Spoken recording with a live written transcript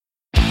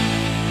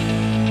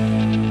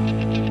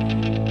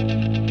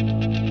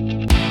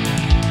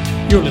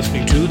You're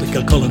listening to the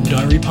Kilcullen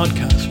Diary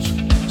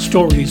Podcasts,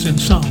 stories in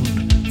sound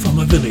from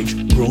a village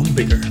grown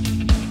bigger.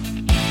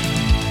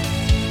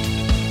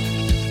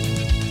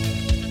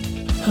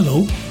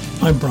 Hello,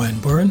 I'm Brian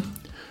Byrne.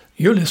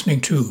 You're listening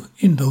to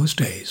In Those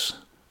Days,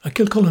 a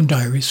Kilcullen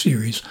Diary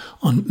series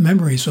on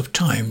memories of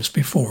times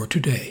before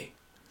today.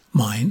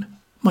 Mine,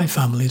 my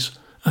family's,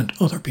 and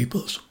other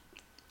people's.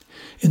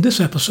 In this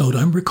episode,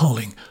 I'm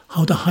recalling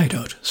how the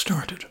hideout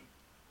started.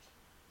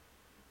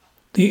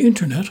 The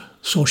internet,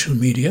 social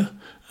media,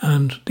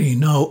 and the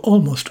now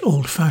almost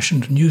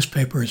old-fashioned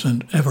newspapers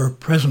and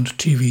ever-present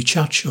TV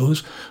chat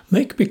shows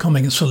make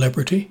becoming a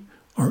celebrity,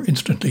 or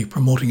instantly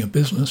promoting a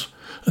business,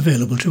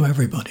 available to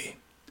everybody.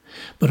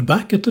 But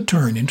back at the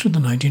turn into the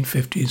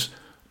 1950s,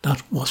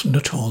 that wasn't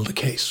at all the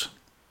case.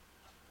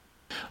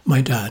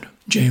 My dad,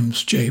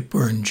 James J.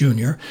 Byrne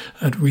Jr.,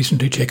 had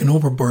recently taken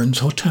over Byrne's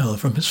Hotel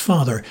from his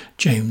father,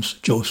 James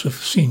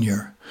Joseph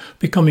Sr.,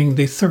 becoming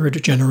the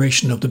third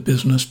generation of the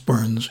business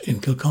Byrnes in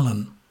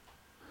Kilcullen.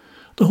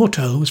 The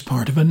hotel was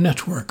part of a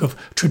network of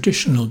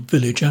traditional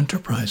village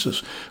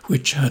enterprises,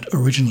 which had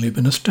originally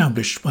been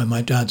established by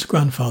my dad's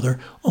grandfather,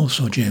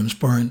 also James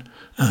Byrne,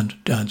 and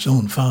Dad's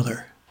own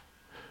father.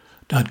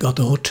 Dad got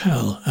the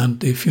hotel and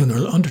the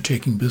funeral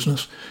undertaking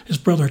business. His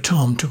brother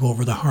Tom took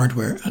over the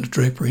hardware and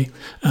drapery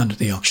and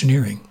the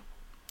auctioneering.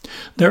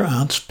 Their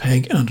aunts,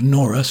 Peg and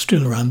Nora,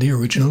 still ran the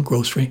original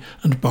grocery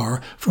and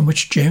bar from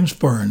which James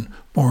Byrne,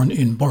 born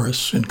in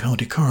Borris in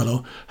County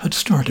Carlow, had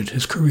started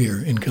his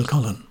career in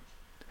Kilcullen.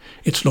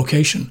 Its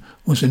location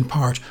was in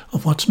part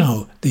of what's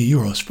now the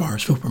Eurospar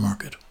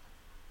supermarket.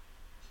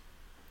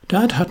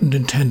 Dad hadn't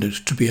intended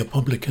to be a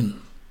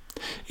publican.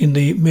 In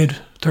the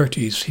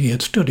mid-30s he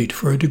had studied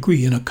for a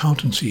degree in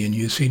accountancy in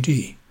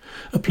UCD,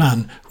 a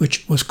plan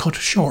which was cut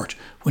short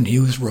when he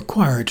was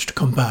required to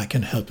come back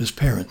and help his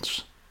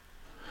parents.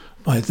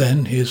 By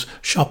then his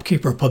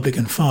shopkeeper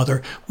publican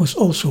father was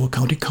also a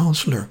county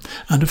councillor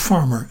and a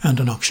farmer and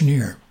an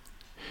auctioneer.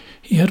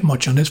 He had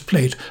much on his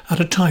plate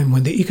at a time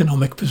when the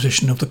economic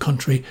position of the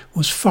country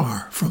was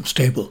far from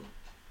stable.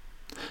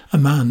 A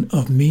man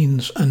of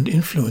means and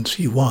influence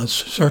he was,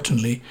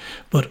 certainly,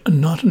 but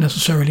not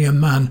necessarily a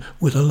man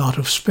with a lot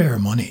of spare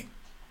money.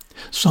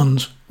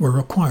 Sons were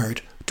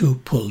required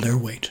to pull their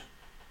weight.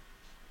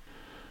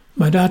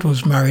 My dad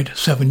was married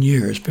 7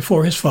 years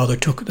before his father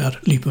took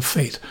that leap of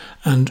faith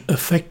and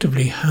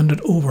effectively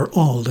handed over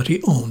all that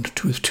he owned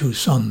to his 2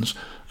 sons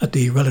at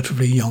the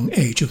relatively young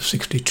age of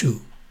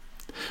 62.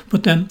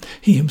 But then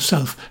he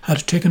himself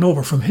had taken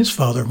over from his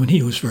father when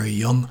he was very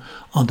young,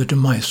 on the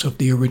demise of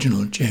the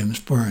original James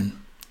Byrne.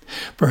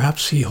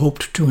 Perhaps he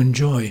hoped to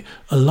enjoy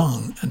a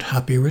long and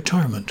happy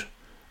retirement,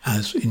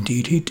 as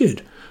indeed he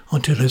did,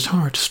 until his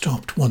heart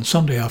stopped one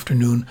Sunday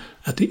afternoon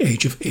at the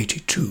age of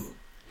 82.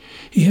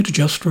 He had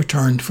just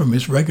returned from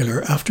his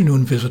regular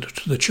afternoon visit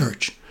to the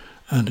church,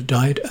 and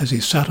died as he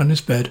sat on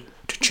his bed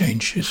to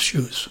change his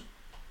shoes.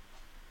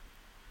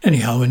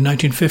 Anyhow, in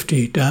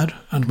 1950, Dad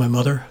and my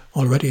mother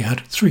already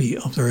had 3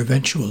 of their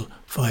eventual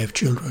 5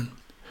 children.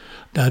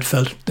 Dad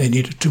felt they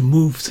needed to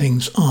move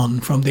things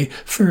on from the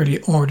fairly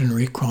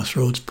ordinary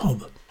Crossroads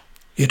pub.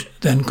 It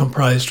then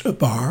comprised a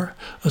bar,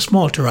 a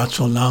small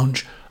terrazzo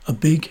lounge, a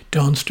big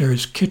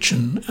downstairs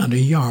kitchen and a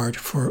yard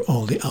for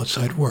all the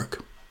outside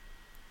work.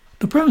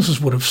 The premises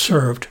would have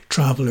served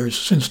travellers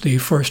since the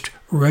first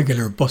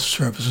regular bus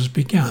services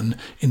began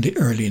in the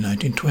early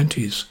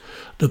 1920s,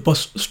 the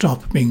bus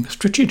stop being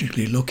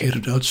strategically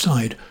located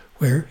outside,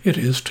 where it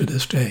is to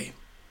this day,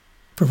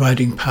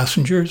 providing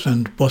passengers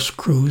and bus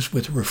crews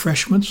with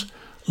refreshments,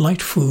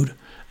 light food,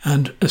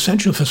 and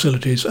essential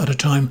facilities at a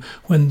time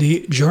when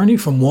the journey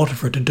from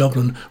Waterford to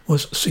Dublin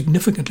was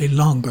significantly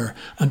longer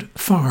and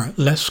far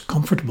less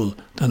comfortable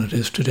than it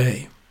is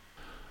today.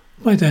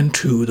 By then,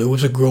 too, there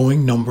was a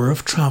growing number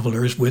of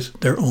travellers with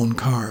their own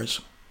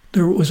cars.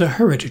 There was a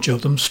heritage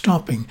of them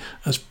stopping,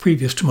 as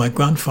previous to my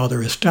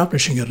grandfather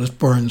establishing it as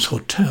Byrne's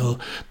Hotel,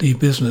 the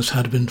business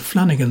had been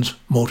Flanagan's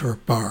Motor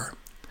Bar.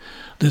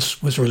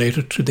 This was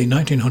related to the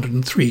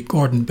 1903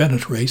 Gordon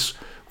Bennett race,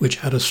 which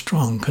had a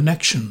strong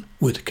connection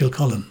with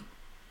Kilcullen.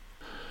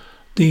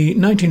 The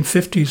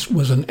 1950s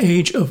was an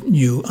age of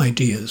new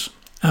ideas,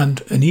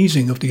 and an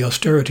easing of the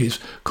austerities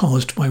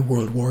caused by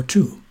World War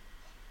II.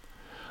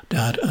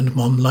 Dad and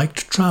Mum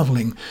liked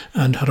travelling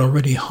and had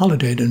already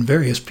holidayed in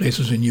various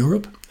places in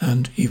Europe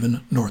and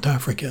even North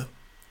Africa.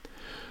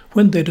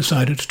 When they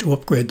decided to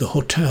upgrade the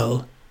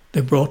hotel, they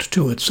brought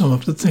to it some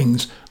of the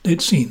things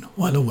they'd seen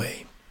while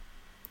away.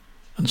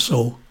 And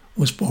so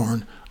was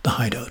born the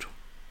Hideout.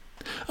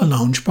 A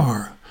lounge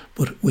bar,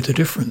 but with a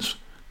difference,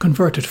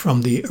 converted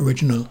from the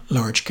original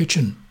large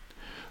kitchen.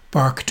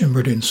 Bark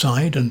timbered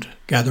inside and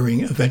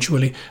gathering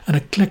eventually an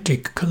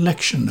eclectic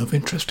collection of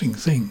interesting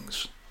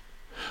things.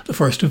 The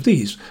first of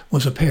these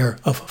was a pair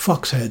of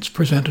fox heads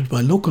presented by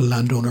local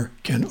landowner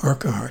Ken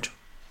Urquhart.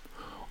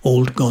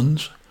 Old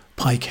guns,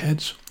 pike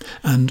heads,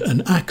 and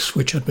an axe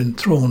which had been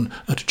thrown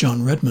at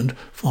John Redmond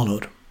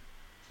followed,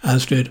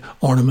 as did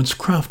ornaments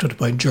crafted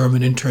by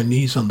German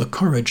internees on the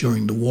Curragh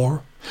during the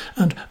war,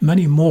 and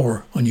many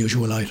more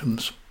unusual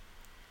items.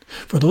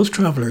 For those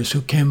travellers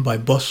who came by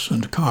bus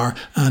and car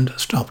and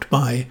stopped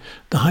by,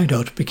 the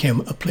hideout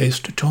became a place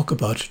to talk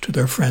about to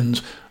their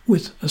friends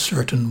with a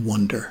certain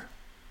wonder.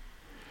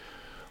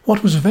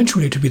 What was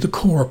eventually to be the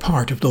core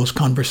part of those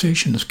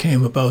conversations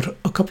came about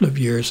a couple of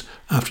years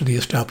after the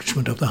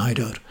establishment of the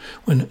hideout,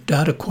 when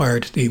Dad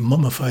acquired the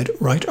mummified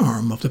right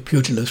arm of the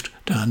pugilist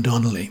Dan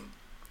Donnelly.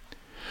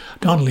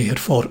 Donnelly had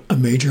fought a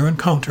major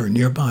encounter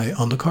nearby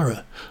on the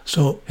Curragh,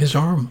 so his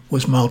arm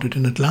was mounted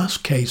in a glass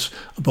case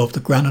above the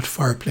granite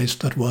fireplace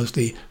that was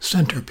the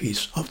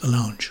centrepiece of the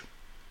lounge.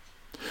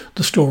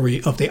 The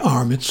story of the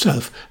arm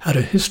itself had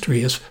a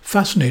history as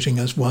fascinating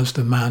as was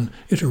the man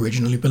it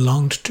originally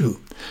belonged to,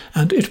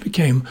 and it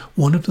became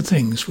one of the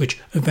things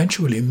which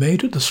eventually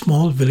made the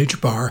small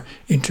village bar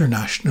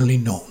internationally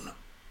known.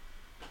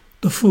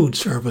 The food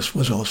service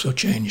was also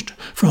changed,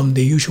 from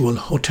the usual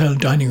hotel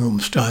dining room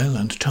style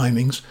and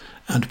timings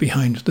and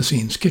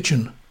behind-the-scenes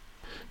kitchen.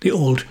 The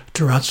old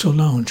terrazzo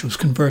lounge was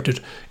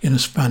converted in a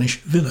Spanish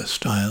villa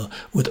style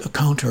with a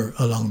counter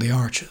along the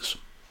arches.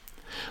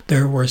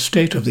 There were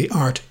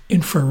state-of-the-art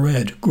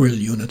infrared grill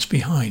units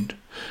behind,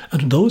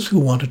 and those who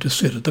wanted to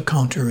sit at the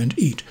counter and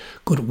eat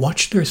could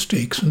watch their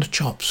steaks and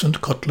chops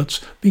and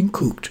cutlets being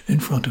cooked in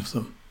front of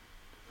them.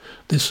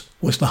 This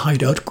was the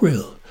Hideout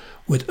Grill,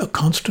 with a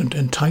constant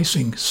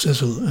enticing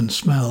sizzle and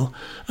smell,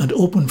 and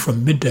open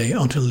from midday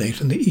until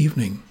late in the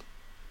evening.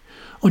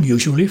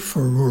 Unusually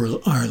for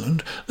rural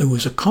Ireland, there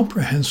was a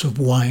comprehensive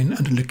wine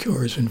and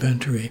liqueurs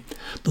inventory,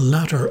 the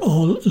latter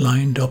all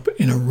lined up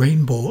in a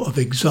rainbow of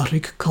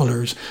exotic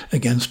colours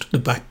against the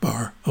back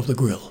bar of the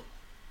grill.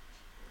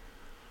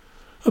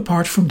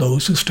 Apart from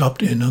those who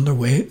stopped in on their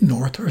way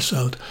north or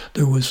south,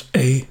 there was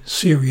a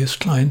serious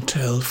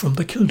clientele from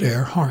the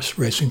Kildare horse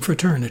racing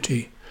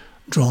fraternity,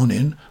 drawn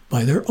in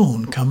by their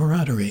own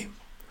camaraderie.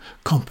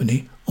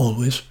 Company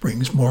always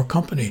brings more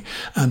company,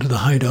 and the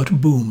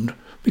hideout boomed,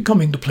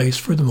 becoming the place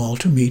for them all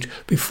to meet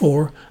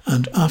before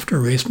and after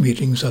race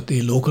meetings at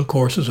the local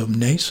courses of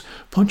Naas,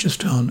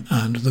 Punchestown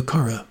and the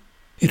Curragh.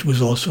 It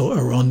was also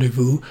a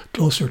rendezvous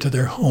closer to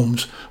their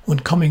homes when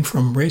coming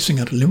from racing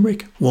at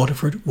Limerick,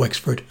 Waterford,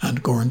 Wexford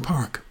and Gowran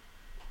Park.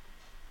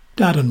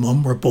 Dad and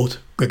Mum were both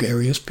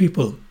gregarious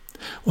people.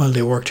 While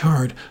they worked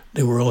hard,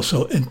 they were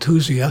also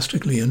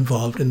enthusiastically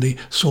involved in the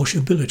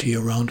sociability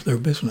around their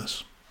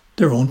business.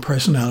 Their own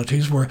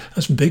personalities were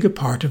as big a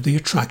part of the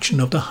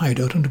attraction of the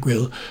hideout and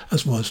grill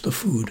as was the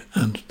food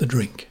and the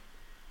drink.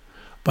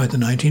 By the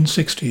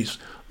 1960s,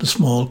 the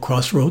small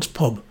Crossroads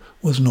pub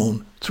was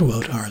known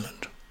throughout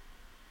Ireland.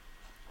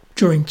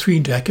 During 3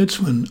 decades,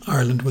 when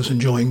Ireland was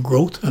enjoying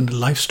growth and a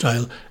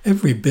lifestyle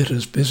every bit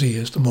as busy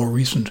as the more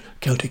recent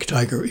Celtic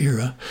Tiger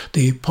era,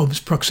 the pub's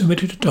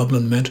proximity to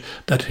Dublin meant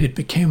that it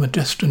became a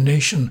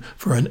destination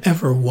for an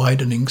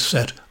ever-widening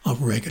set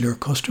of regular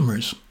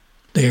customers.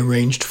 They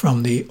ranged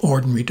from the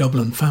ordinary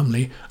Dublin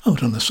family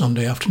out on a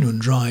Sunday afternoon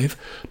drive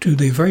to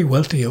the very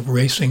wealthy of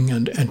racing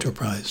and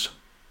enterprise.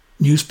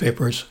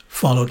 Newspapers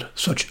followed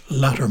such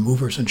latter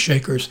movers and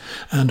shakers,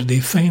 and the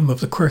fame of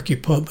the quirky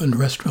pub and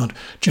restaurant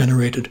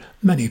generated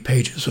many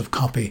pages of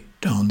copy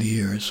down the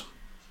years.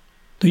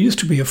 There used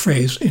to be a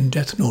phrase in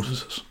death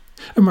notices,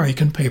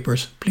 "American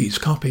papers, please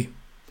copy,"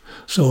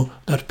 so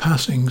that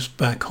passings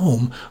back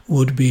home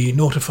would be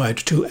notified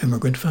to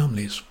emigrant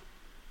families.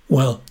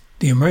 Well,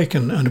 the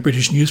American and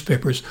British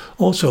newspapers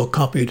also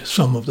copied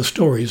some of the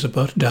stories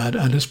about Dad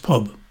and his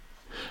pub,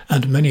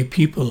 and many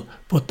people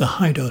put the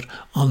hideout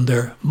on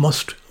their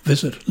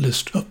must-visit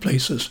list of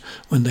places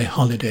when they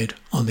holidayed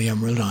on the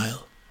Emerald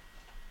Isle.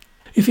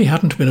 If he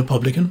hadn't been a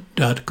publican,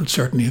 Dad could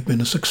certainly have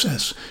been a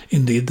success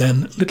in the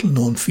then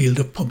little-known field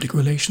of public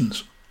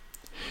relations.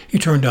 He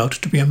turned out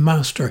to be a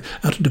master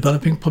at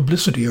developing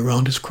publicity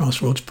around his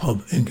Crossroads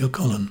pub in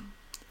Kilcullen.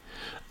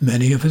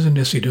 Many of his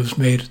initiatives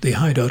made the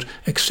hideout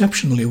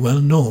exceptionally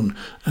well known,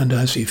 and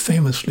as he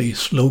famously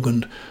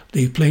sloganed,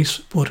 the place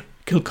put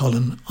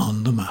Kilcullen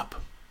on the map.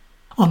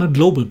 On a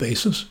global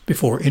basis,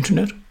 before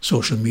internet,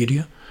 social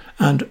media,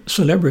 and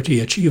celebrity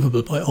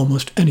achievable by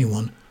almost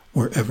anyone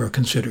were ever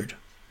considered.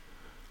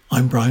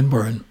 I'm Brian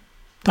Byrne.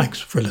 Thanks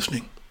for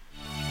listening.